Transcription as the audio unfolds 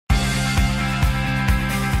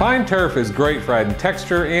Fine turf is great for adding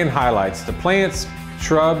texture and highlights to plants,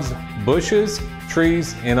 shrubs, bushes,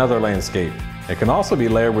 trees, and other landscape. It can also be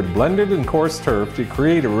layered with blended and coarse turf to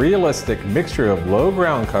create a realistic mixture of low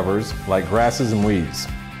ground covers like grasses and weeds.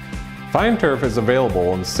 Fine turf is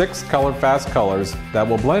available in 6 color-fast colors that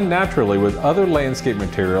will blend naturally with other landscape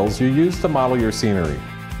materials you use to model your scenery.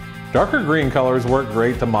 Darker green colors work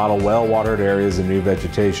great to model well-watered areas and new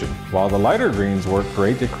vegetation, while the lighter greens work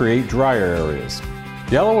great to create drier areas.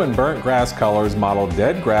 Yellow and burnt grass colors model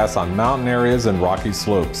dead grass on mountain areas and rocky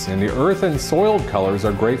slopes, and the earth and soiled colors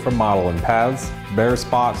are great for modeling paths, bare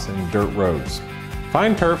spots, and dirt roads.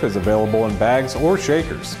 Fine turf is available in bags or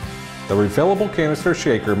shakers. The refillable canister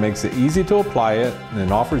shaker makes it easy to apply it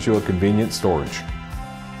and offers you a convenient storage.